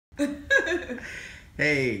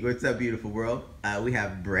Hey, what's up, beautiful world? We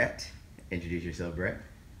have Brett. Introduce yourself, Brett.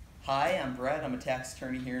 Hi, I'm Brett. I'm a tax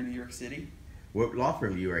attorney here in New York City. What law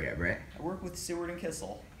firm do you work at, Brett? I work with Seward and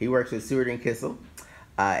Kissel. He works with Seward and Kissel,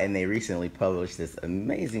 and they recently published this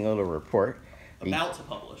amazing little report. About to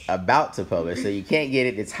publish. About to publish, so you can't get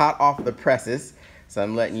it. It's hot off the presses. So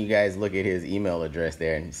I'm letting you guys look at his email address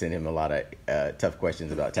there and send him a lot of tough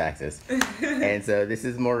questions about taxes. And so this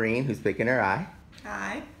is Maureen, who's picking her eye.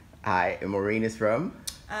 Hi. Hi, and Maureen is from?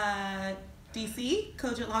 DC,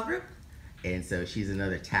 Cogent Law Group. And so she's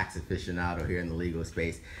another tax aficionado here in the legal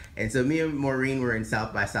space. And so me and Maureen were in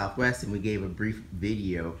South by Southwest, and we gave a brief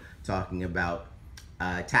video talking about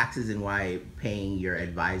taxes and why paying your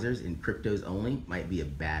advisors in cryptos only might be a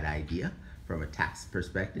bad idea from a tax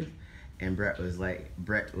perspective. And Brett was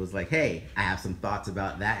like, hey, I have some thoughts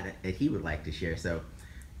about that he would like to share. So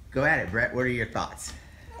go at it, Brett. What are your thoughts?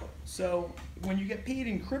 So when you get paid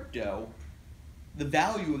in crypto, the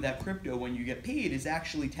value of that crypto when you get paid is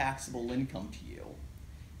actually taxable income to you.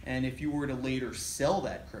 And if you were to later sell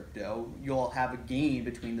that crypto, you'll have a gain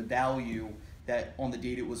between the value that on the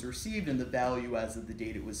date it was received and the value as of the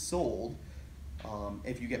date it was sold.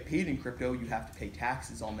 If you get paid in crypto, you have to pay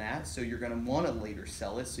taxes on that, so you're going to want to later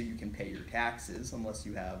sell it so you can pay your taxes unless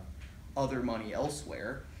you have other money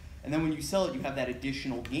elsewhere. And then when you sell it, you have that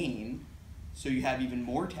additional gain, so you have even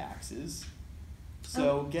more taxes.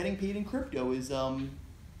 So getting paid in crypto is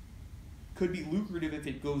could be lucrative if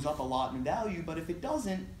it goes up a lot in value, but if it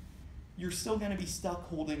doesn't, you're still going to be stuck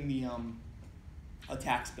holding the a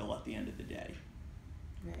tax bill at the end of the day.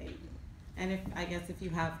 Right. And I guess if you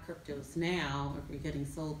have cryptos now, or if you're getting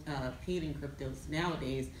paid in cryptos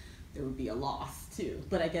nowadays, there would be a loss too.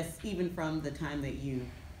 But I guess even from the time that you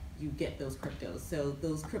get those cryptos, so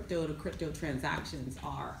those crypto to crypto transactions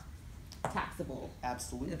are taxable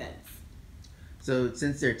Absolutely. events. So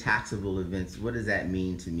since they're taxable events, what does that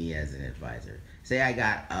mean to me as an advisor? Say I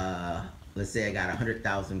got, let's say I got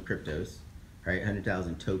 100,000 cryptos, right?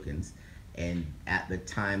 100,000 tokens, and at the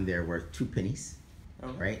time they're worth 2 pennies,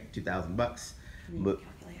 right? $2,000 bucks. But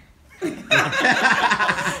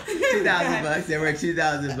 2,000 bucks. They're worth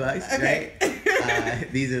 2,000 bucks, right?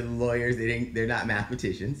 These are lawyers. They're not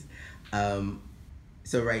mathematicians.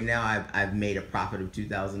 So right now I've made a profit of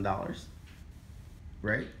 $2,000.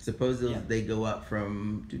 Right? Suppose they go up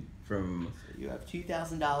from So you have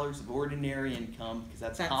 $2,000 of ordinary income because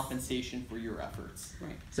that's compensation for your efforts.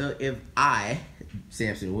 Right. So if I,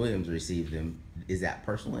 Samson Williams, receive them, is that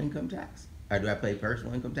personal income tax? Or do I pay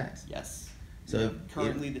personal income tax? Yes. So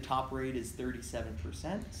currently the top rate is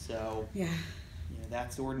 37%. So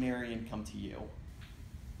that's ordinary income to you.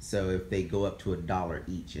 So if they go up to $1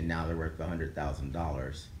 each and now they're worth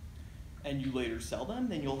 $100,000, and you later sell them,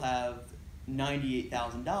 then you'll have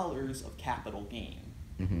 $98,000 of capital gain.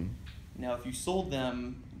 mm-hmm. Now, if you sold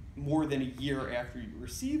them more than a year after you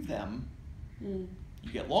received them, you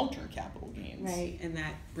get long-term capital gains. Right, and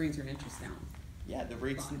that brings your interest down. Yeah, the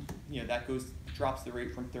rates, that drops the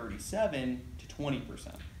rate from 37 to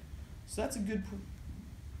 20%. So that's a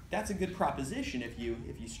good proposition if you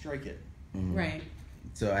strike it. Mm-hmm. Right.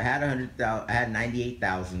 So I had I had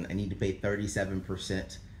 98,000. I need to pay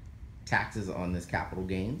 37% taxes on this capital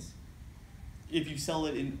gains. If you sell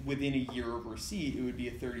it within a year of receipt, it would be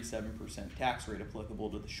a 37% tax rate applicable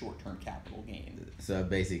to the short-term capital gain. So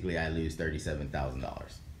basically, I lose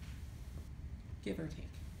 $37,000. Give or take.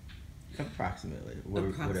 Approximately. What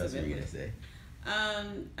else are you gonna say?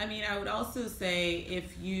 I mean, I would also say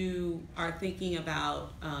if you are thinking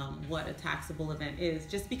about what a taxable event is,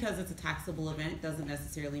 just because it's a taxable event doesn't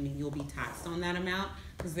necessarily mean you'll be taxed on that amount,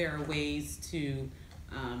 because there are ways to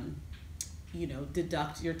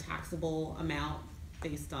deduct your taxable amount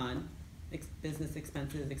based on business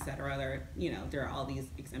expenses, etc. There are all these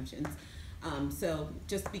exemptions. So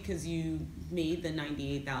just because you made the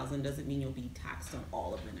 $98,000 doesn't mean you'll be taxed on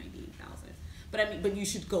all of the $98,000. But you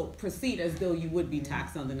should proceed as though you would be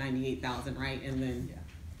taxed on the $98,000, right? And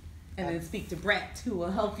then speak to Brett, who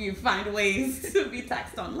will help you find ways to be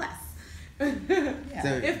taxed on less.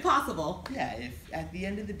 If possible. Yeah, if at the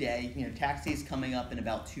end of the day, tax day is coming up in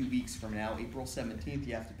about 2 weeks from now, April 17th,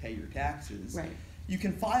 you have to pay your taxes. Right. You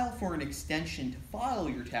can file for an extension to file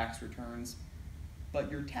your tax returns, but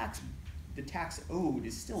the tax owed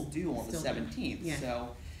is still due on the 17th. Yeah.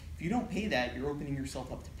 So if you don't pay that, you're opening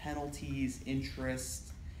yourself up to penalties,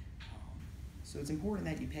 interest. So it's important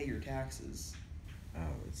that you pay your taxes.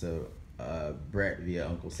 So Brett via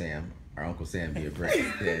Uncle Sam, or Uncle Sam via Brett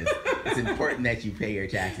says, it's important that you pay your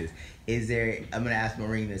taxes. I'm going to ask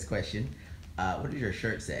Maureen this question. What does your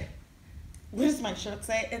shirt say? what does my shirt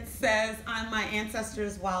say? It says, "I'm my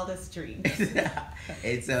ancestors' wildest dreams."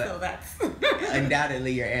 And So that's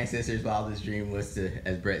undoubtedly your ancestors' wildest dream was to,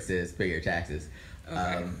 as Brett says, pay your taxes.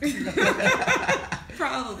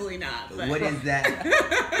 probably not. But. What is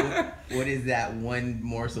that? What is that one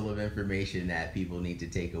morsel of information that people need to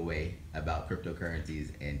take away about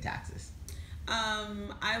cryptocurrencies and taxes?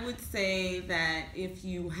 I would say that if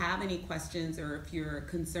you have any questions or if you're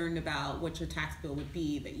concerned about what your tax bill would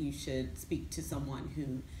be, that you should speak to someone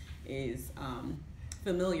who is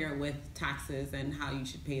familiar with taxes and how you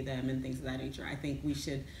should pay them and things of that nature. I think we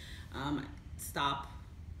should stop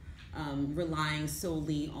relying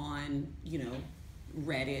solely on,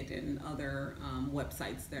 Reddit and other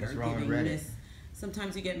websites that What's are wrong with giving Reddit?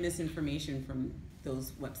 sometimes you get misinformation from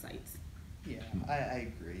those websites. Yeah, I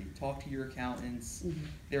agree. Talk to your accountants. Mm-hmm.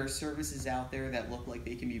 There are services out there that look like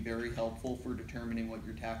they can be very helpful for determining what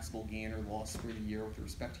your taxable gain or loss for the year with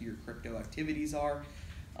respect to your crypto activities are.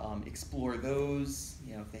 Explore those.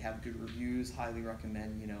 If they have good reviews, highly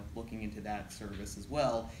recommend looking into that service as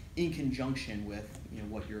well, in conjunction with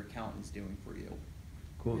what your accountant's doing for you.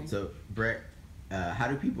 Cool. Okay. So, Brett, how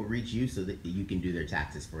do people reach you so that you can do their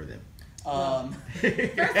taxes for them?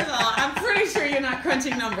 First of all, I'm pretty sure you're not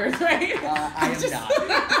crunching numbers, right? I am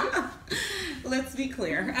not. Let's be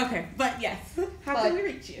clear. Okay, but yes, how can we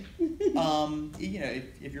reach you?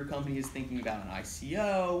 If your company is thinking about an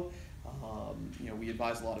ICO, we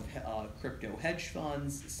advise a lot of crypto hedge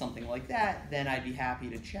funds, something like that, then I'd be happy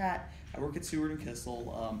to chat. I work at Seward &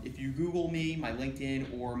 Kissel. If you Google me, my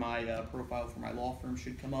LinkedIn or my profile for my law firm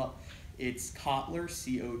should come up. It's Kotler,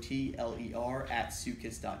 Kotler,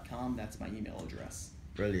 @sukis.com. That's my email address.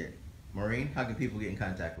 Brilliant. Maureen, how can people get in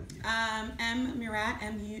contact with you? mmurat,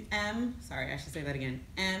 sorry, I should say that again.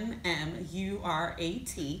 mmurat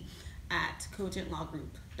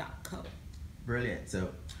 @cogentlawgroup.co. Brilliant.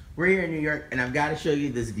 So, we're here in New York, and I've got to show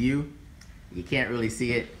you this view. You can't really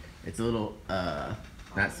see it. It's a little,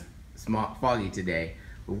 not small, foggy today.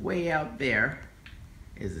 But way out there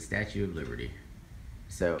is the Statue of Liberty.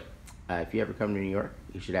 So, if you ever come to New York,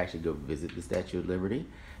 you should actually go visit the Statue of Liberty.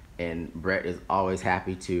 And Brett is always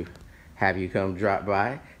happy to have you come drop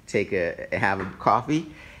by, have a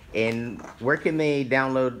coffee. And where can they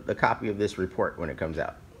download a copy of this report when it comes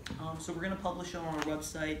out? So we're going to publish it on our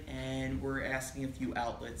website, and we're asking a few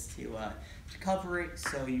outlets to cover it.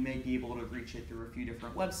 So you may be able to reach it through a few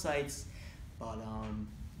different websites. But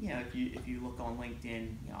if you look on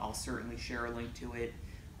LinkedIn, I'll certainly share a link to it.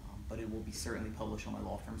 But it will be certainly published on my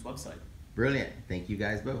law firm's website. Brilliant. Thank you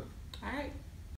guys both. All right.